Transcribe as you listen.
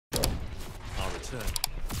return.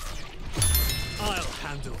 I'll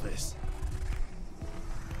handle this.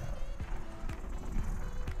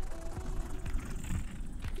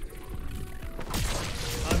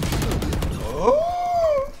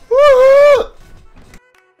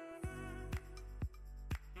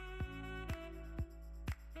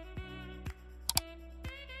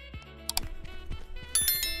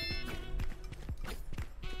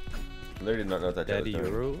 I literally did not know what that Daddy was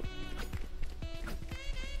doing. Yoru.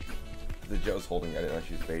 The Joe's holding. I didn't know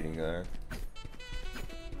she was baiting there.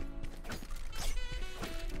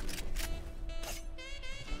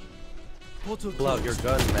 Portal Pull out your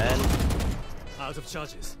closed. gun, man. Out of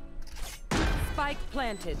charges. Spike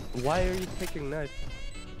planted. Why are you taking knife?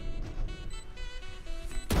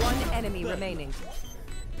 One enemy remaining.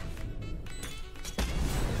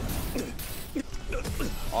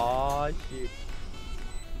 Aw, shit.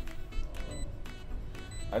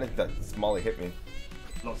 I didn't think that Molly hit me.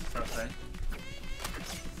 Lots of stuff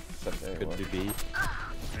there. Could be B.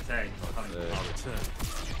 It's A, not coming. I'll return.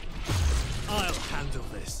 I'll handle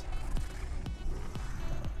this.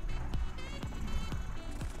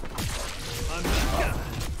 I'm back.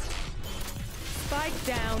 Spike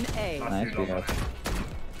down A. Nice,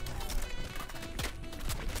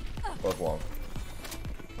 Both long.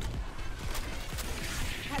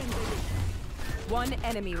 One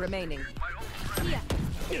enemy remaining.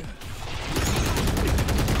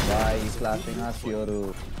 Why are you flashing us,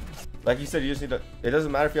 Yoru? Like you said, you just need to. It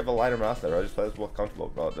doesn't matter if you have a light or mouse there, right? Just play this what's comfortable,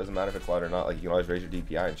 bro. It doesn't matter if it's light or not. Like you can always raise your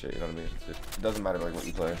DPI and shit. You know what I mean? It doesn't matter like what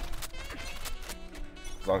you play,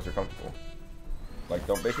 as long as you're comfortable. Like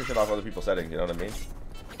don't base your shit off other people's settings. You know what I mean?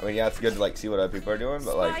 I mean, yeah, it's good to like see what other people are doing,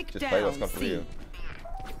 but like just play what's comfortable to you.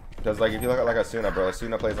 Because like if you look at like Asuna, bro,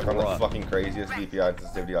 Asuna plays like on the fucking craziest DPI and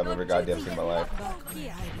sensitivity I've ever goddamn seen in my life.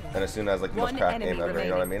 And Asuna has like the most cracked aim ever. You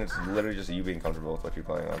know what I mean? It's literally just you being comfortable with what you're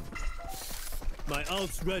playing on. My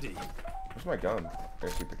ult's ready. Where's my gun? There,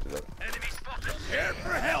 she picked it up. Enemy spotted. Prepare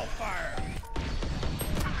for hellfire.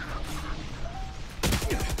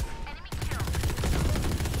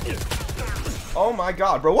 Oh my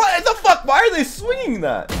god, bro. What the fuck? Why are they swinging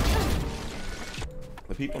that?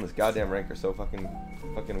 The people in this goddamn rank are so fucking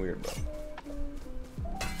weird, bro.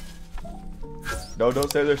 No,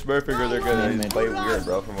 don't say they're smurfing or they're good. They just play weird,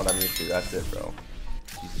 bro, from what I'm used to. That's it, bro.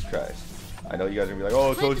 Jesus Christ. I know you guys are gonna be like,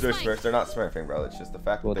 oh, told you they're smurfs. They're not smurfing, bro. It's just the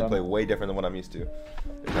fact that they play way different than what I'm used to.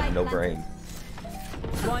 They have no brain.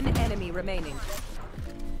 One enemy remaining.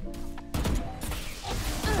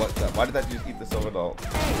 What's that? Why did that just eat the silver doll?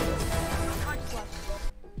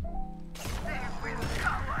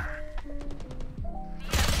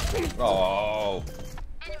 Oh.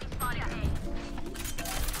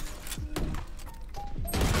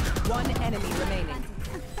 One enemy remaining.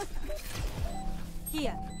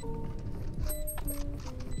 Here.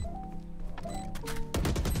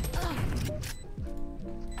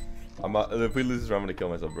 If we lose this round, I'm gonna kill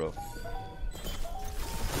myself, bro.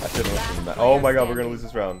 I shouldn't listen to that. Oh my god, we're gonna lose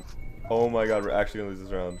this round. Oh my god, we're actually gonna lose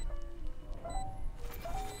this round.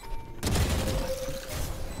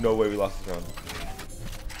 No way we lost this round.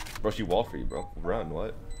 Bro, she wall for you, bro. Run,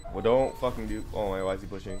 what? Well, don't fucking do. Oh my, why is he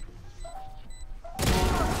pushing?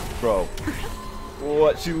 Bro.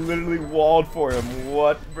 What? She literally walled for him.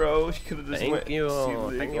 What, bro? She could have just went.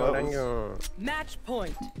 Thank you. Match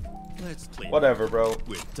point. Let's clean. Whatever, bro.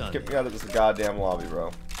 We're done. Get me out of this goddamn lobby,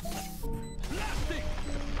 bro. Blasting.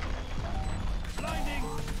 Blinding.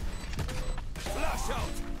 Flash out.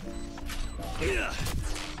 Yeah.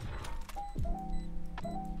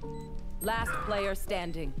 Last player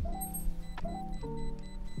standing.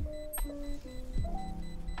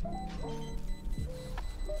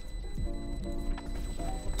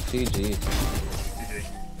 GG.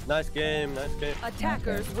 Nice game, nice game.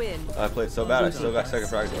 Attackers win. I played so bad, I still got second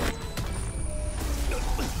frag though.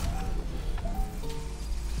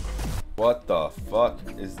 What the fuck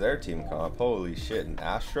is their team comp? Holy shit, an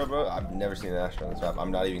Astra, bro? I've never seen an Astra on this map.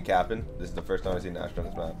 I'm not even capping. This is the first time I've seen an Astra on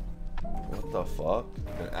this map. What the fuck?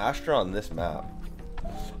 An Astra on this map.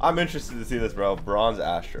 I'm interested to see this, bro. Bronze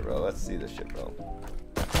Astra, bro. Let's see this shit, bro.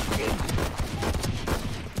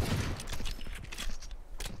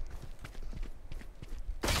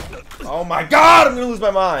 Oh my god, I'm gonna lose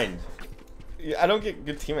my mind. I don't get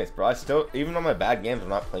good teammates, bro. I still, even on my bad games, I'm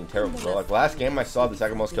not playing terrible, bro. Like last game, I still had the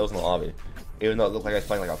second most kills in the lobby, even though it looked like I was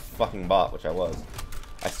playing like a fucking bot, which I was.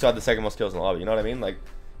 I still had the second most kills in the lobby. You know what I mean? Like,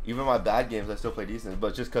 even my bad games, I still play decent,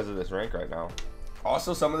 but just because of this rank right now.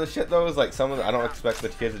 Also, some of the shit though is like I don't expect the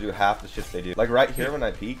kids to do half the shit they do. Like right here when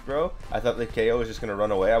I peeked, bro, I thought the KO was just gonna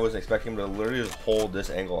run away. I wasn't expecting him to literally just hold this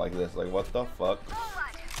angle like this. Like what the fuck?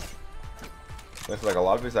 It's like a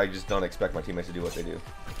lot of this I just don't expect my teammates to do what they do.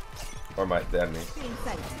 Or the enemy.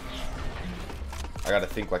 I gotta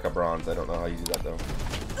think like a bronze. I don't know how you do that though.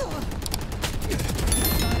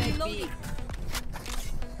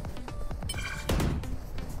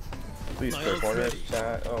 Please clear corners,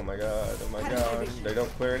 chat. Oh my god. Oh my god. They don't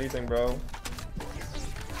clear anything, bro.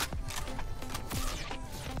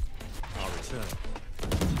 I'll return.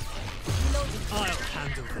 I'll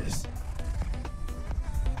handle this.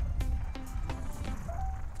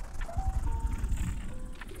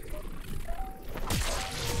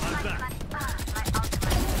 I'm back.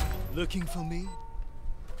 Looking for me?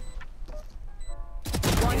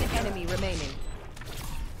 One enemy remaining.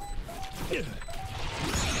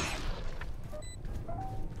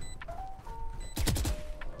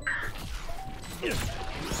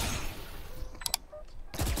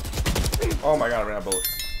 Oh my god, I ran out of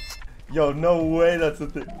bullets. Yo, no way that's the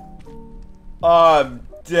thing. I'm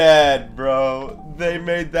dead, bro. They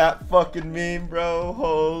made that fucking meme, bro.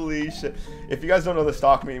 Holy shit. If you guys don't know the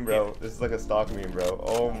stock meme, bro, this is like a stock meme, bro.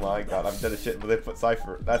 Oh my god, I'm dead as shit, but they put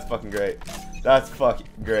Cypher. That's fucking great. That's fucking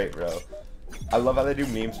great, bro. I love how they do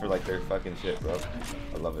memes for like their fucking shit, bro.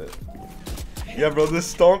 I love it. Yeah, bro, the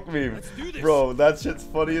stonk meme. Bro, that shit's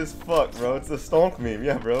funny as fuck, bro. It's the stonk meme.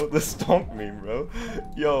 Yeah, bro, the stonk meme, bro.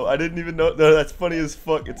 Yo, I didn't even know. No, that's funny as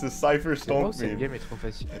fuck. It's a Cypher stonk meme.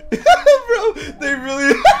 Bro, they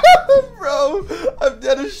really... Bro, I'm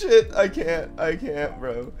dead as shit. I can't,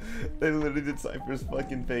 bro. They literally did Cypher's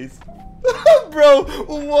fucking face. Bro,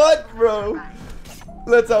 what, bro?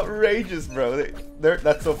 That's outrageous, bro.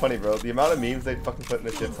 That's so funny, bro. The amount of memes they fucking put in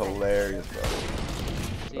this shit's hilarious, bro.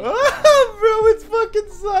 Oh, bro, it's fucking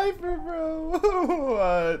Cypher, bro.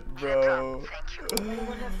 What, bro?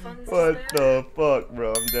 What the fuck,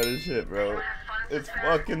 bro? I'm dead as shit, bro. It's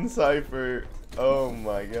fucking Cypher. Oh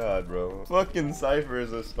my god, bro. Fucking Cypher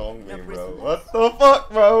is a stonk meme, bro. What the fuck,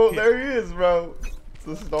 bro? There he is, bro. It's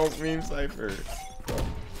a stonk meme Cypher.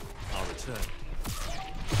 I'll return.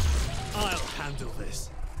 I'll handle this.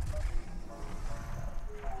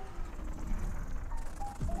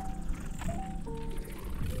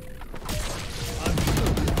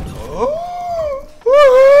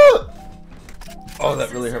 Oh,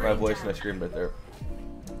 that really hurt my voice when I screamed right there.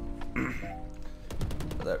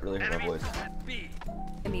 That really hurt my voice.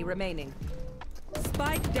 Enemy remaining.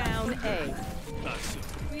 Spike down A.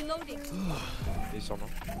 Reloading. Ils sont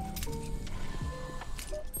morts.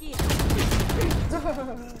 They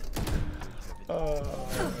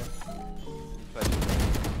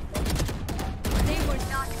were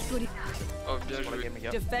not good enough. Oh, bien joué, les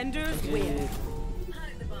gars. Defenders win.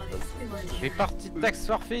 Il est parti de Tax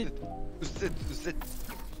Warfield. Vous êtes...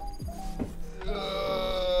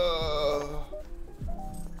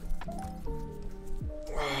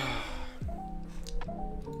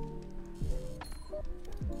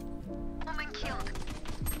 Omen killed.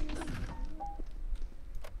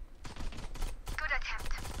 Good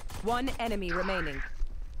attempt. One enemy remaining.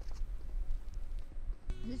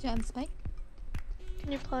 Did you on spike?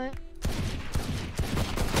 Can you play it?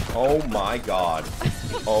 Oh my god.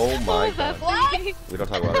 Oh my god. What? We don't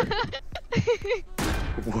talk about it.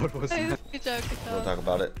 What was that? Good joke. We don't talk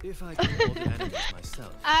about it. If I can hold the enemies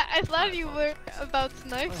myself. I thought you were about to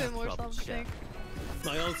knife him or something.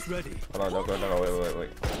 My ult's ready. Hold on, don't go, no,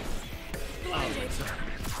 wait. I'll return.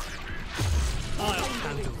 I'll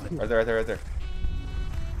handle it. Right there. I'm back.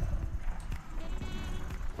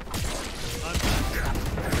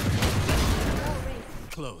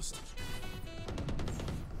 Closed.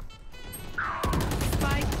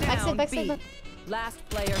 Spike down Backside. B. Last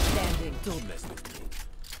player standing. Don't mess with me.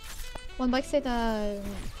 One backside,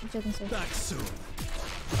 Jordan sir. Back soon.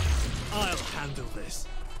 I'll handle this.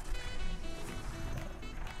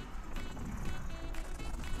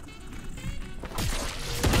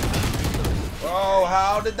 Oh,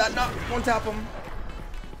 how did that not one tap him?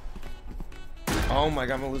 Oh my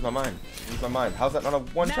god, I'm gonna lose my mind. How's that not a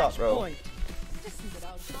one shot, bro? Point.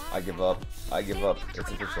 I give up.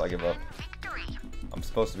 It's official, I give up. I'm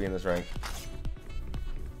supposed to be in this rank.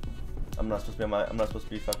 I'm not supposed to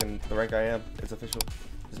be fucking the rank I am. It's official.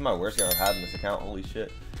 This is my worst game I've had in this account, holy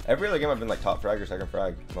shit. Every other game I've been like top frag or second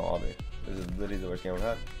frag in the lobby. This is literally the worst game I've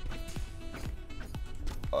had.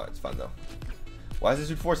 Oh, it's fun though. Why is this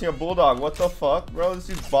dude forcing a bulldog? What the fuck, bro? This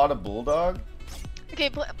dude bought a bulldog? Okay,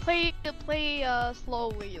 play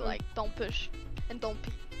slowly, like don't push and don't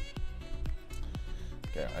peek.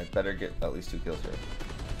 Okay, I better get at least 2 kills here.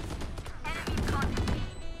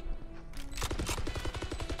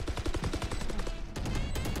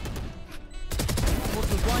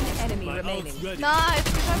 One enemy My remaining. ult's ready. Nice,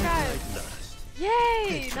 good job guys. Last.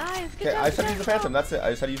 Yay, nice, good Okay, job. I just had to use the phantom, that's it. I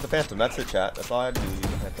just had to use the phantom, that's it, chat. That's all I had to do, use the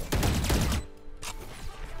phantom.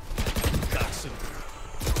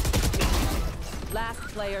 Last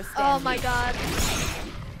player standing. Oh my god.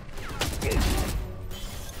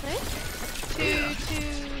 Okay.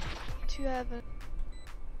 Two heaven.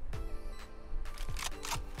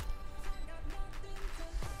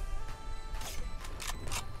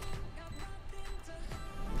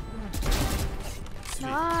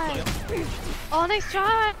 Nice. Oh, nice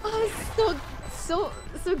try. Oh,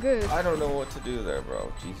 so good. I don't know what to do there,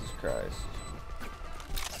 bro. Jesus Christ.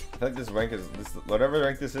 I think this rank is whatever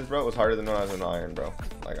rank this is, bro. It was harder than when I was in Iron, bro.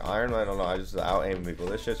 Like Iron, I don't know. I just out aiming people.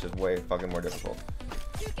 This shit's just way fucking more difficult.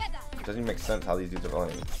 It doesn't even make sense how these dudes are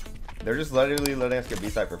playing. They're just literally letting us get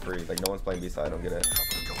B-side for free. Like no one's playing B-side. I don't get it.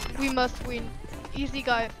 We must win. Easy,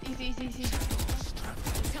 guys. Easy.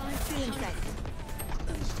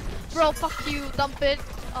 Bro, fuck you. Dump it.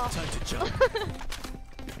 Oh. Time to jump.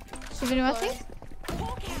 Should we do nothing?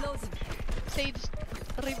 Sage,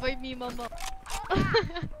 revive me, mama.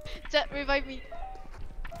 Jet, revive me.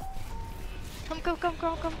 Come,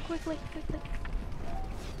 quickly.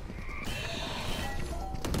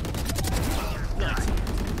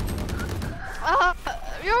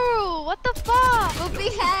 Yoru, what the fuck?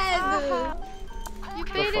 Oopie head! You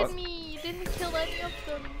baited me. You didn't kill any of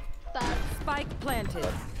them. Sad. Spike planted.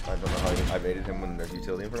 I don't know how I baited him when there's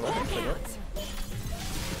utility in front of my face.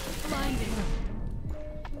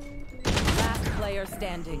 Last player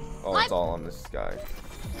standing. Oh, it's all on this guy.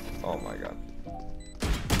 Oh my god.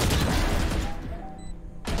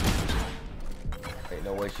 Ain't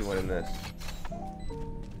no way she went in this.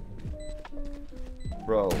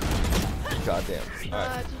 Bro. Goddamn.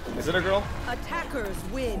 Alright. Is it a girl? Attackers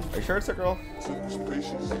win. Are you sure it's a girl?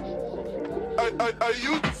 I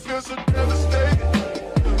used to feel so devastated.